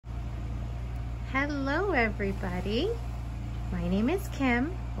Hello everybody, my name is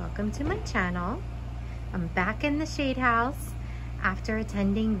Kim. Welcome to my channel. I'm back in the shade house after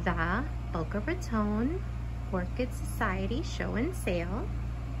attending the Boca Raton Orchid Society show and sale.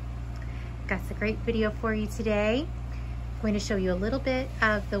 Got a great video for you today. I'm going to show you a little bit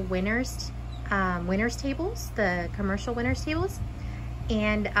of the winners tables, the commercial winners tables.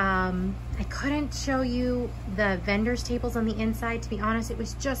 And I couldn't show you the vendors tables on the inside. To be honest, it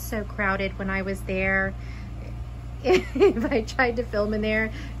was just so crowded when I was there. If I tried to film in there,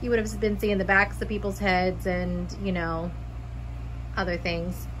 you would have been seeing the backs of people's heads and, you know, other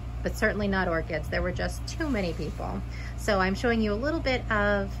things, but certainly not orchids. There were just too many people. So I'm showing you a little bit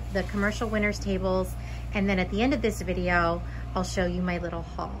of the commercial winners tables, and then at the end of this video, I'll show you my little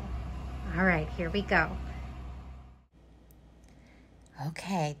haul. All right, here we go.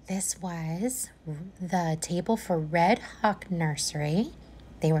 Okay, this was the table for Red Hawk Nursery.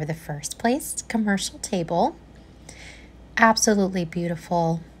 They were the first place commercial table. Absolutely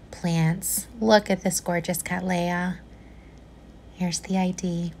beautiful plants. Look at this gorgeous Cattleya. Here's the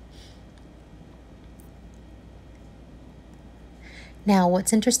ID. Now,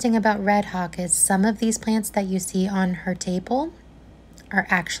 what's interesting about Red Hawk is some of these plants that you see on her table are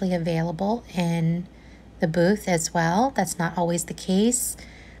actually available in the booth as well. That's not always the case.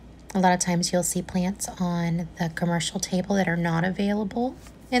 A lot of times you'll see plants on the commercial table that are not available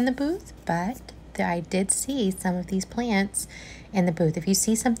in the booth, but I did see some of these plants in the booth. If you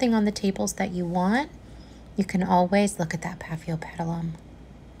see something on the tables that you want, you can always look at that Paphiopedilum.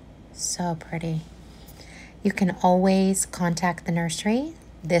 So pretty. You can always contact the nursery.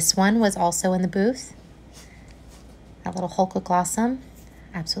 This one was also in the booth. That little Holcoglossum,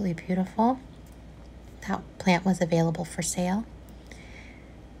 absolutely beautiful. That plant was available for sale.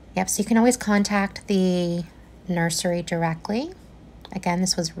 Yep, so you can always contact the nursery directly. Again,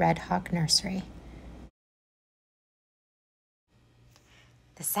 this was Red Hawk Nursery.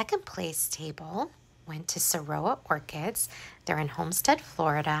 The second place table went to Saroa Orchids. They're in Homestead,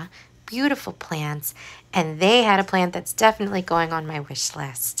 Florida. Beautiful plants, and they had a plant that's definitely going on my wish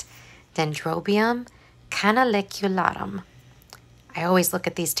list. Dendrobium canaliculatum. I always look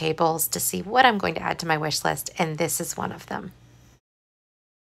at these tables to see what I'm going to add to my wish list, and this is one of them.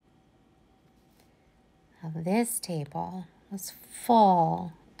 Now, this table was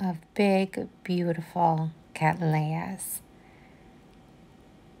full of big, beautiful Cattleyas.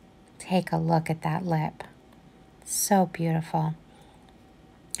 Take a look at that lip. So beautiful.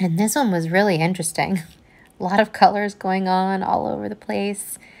 And this one was really interesting. A lot of colors going on all over the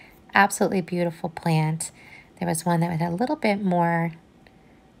place. Absolutely beautiful plant. There was one that had a little bit more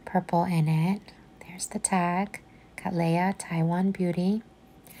purple in it. There's the tag, Cattleya Taiwan Beauty.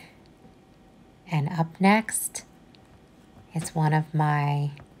 And up next is one of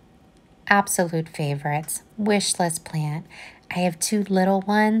my absolute favorites, wish list plant. I have two little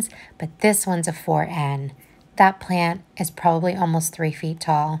ones, but this one's a 4N. That plant is probably almost 3 feet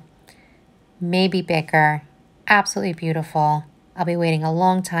tall, maybe bigger. Absolutely beautiful. I'll be waiting a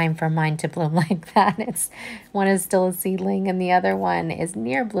long time for mine to bloom like that. One is still a seedling and the other one is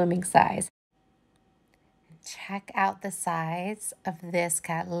near blooming size. Check out the size of this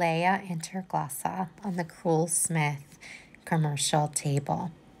Cattleya interglossa on the Cruel Smith commercial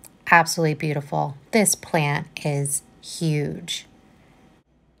table. Absolutely beautiful. This plant is huge.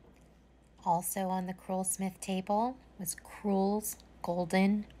 Also on the Cruel Smith table was Cruel's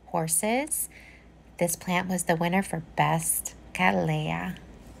Golden Horses. This plant was the winner for Best Cattleya.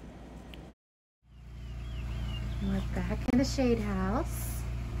 We're back in the shade house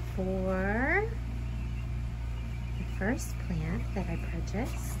for the first plant that I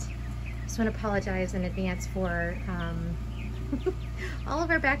purchased. Just want to apologize in advance for all of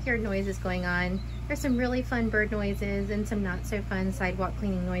our backyard noises going on. There's some really fun bird noises and some not so fun sidewalk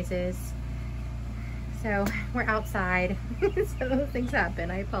cleaning noises. So we're outside, so those things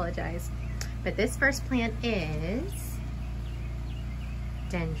happen. I apologize. But this first plant is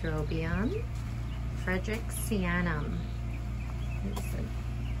Dendrobium frederixianum. It's a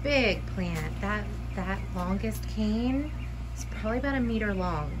big plant. That longest cane is probably about 1 meter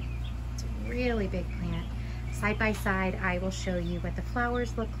long. It's a really big plant. Side by side, I will show you what the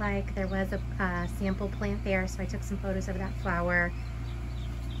flowers look like. There was a sample plant there, so I took some photos of that flower.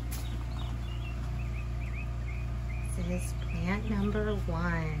 This is plant number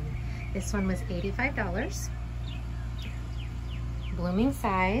 1. This one was $85, blooming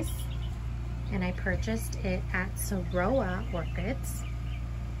size, and I purchased it at Saroa Orchids.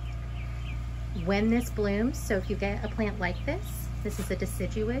 When this blooms, so if you get a plant like this is a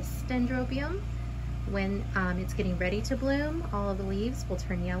deciduous dendrobium. when it's getting ready to bloom, all of the leaves will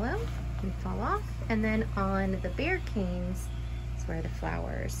turn yellow and fall off. And then on the bare canes is where the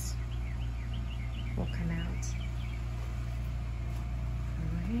flowers will come out.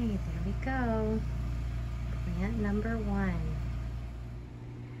 All right, there we go. Plant number 1.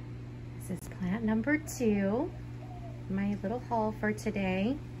 This is plant number 2. My little haul for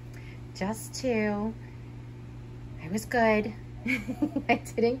today. Just 2. I was good. I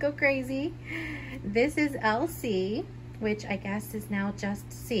didn't go crazy. This is LC, which I guess is now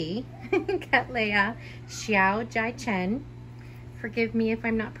just C. Cattleya Xiao Jai Chen. Forgive me if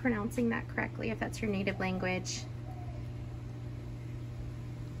I'm not pronouncing that correctly, if that's your native language.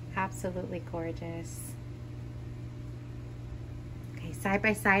 Absolutely gorgeous. Okay, side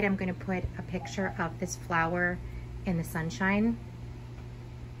by side, I'm going to put a picture of this flower in the sunshine.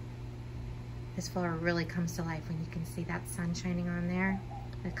 This flower really comes to life when you can see that sun shining on there.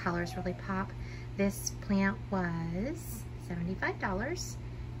 The colors really pop. This plant was $75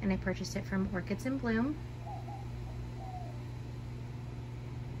 and I purchased it from Orchids in Bloom.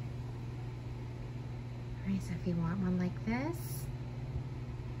 Alright, so if you want one like this,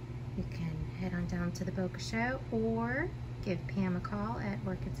 you can head on down to the Boca Show or give Pam a call at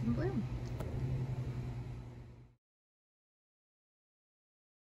Orchids in Bloom.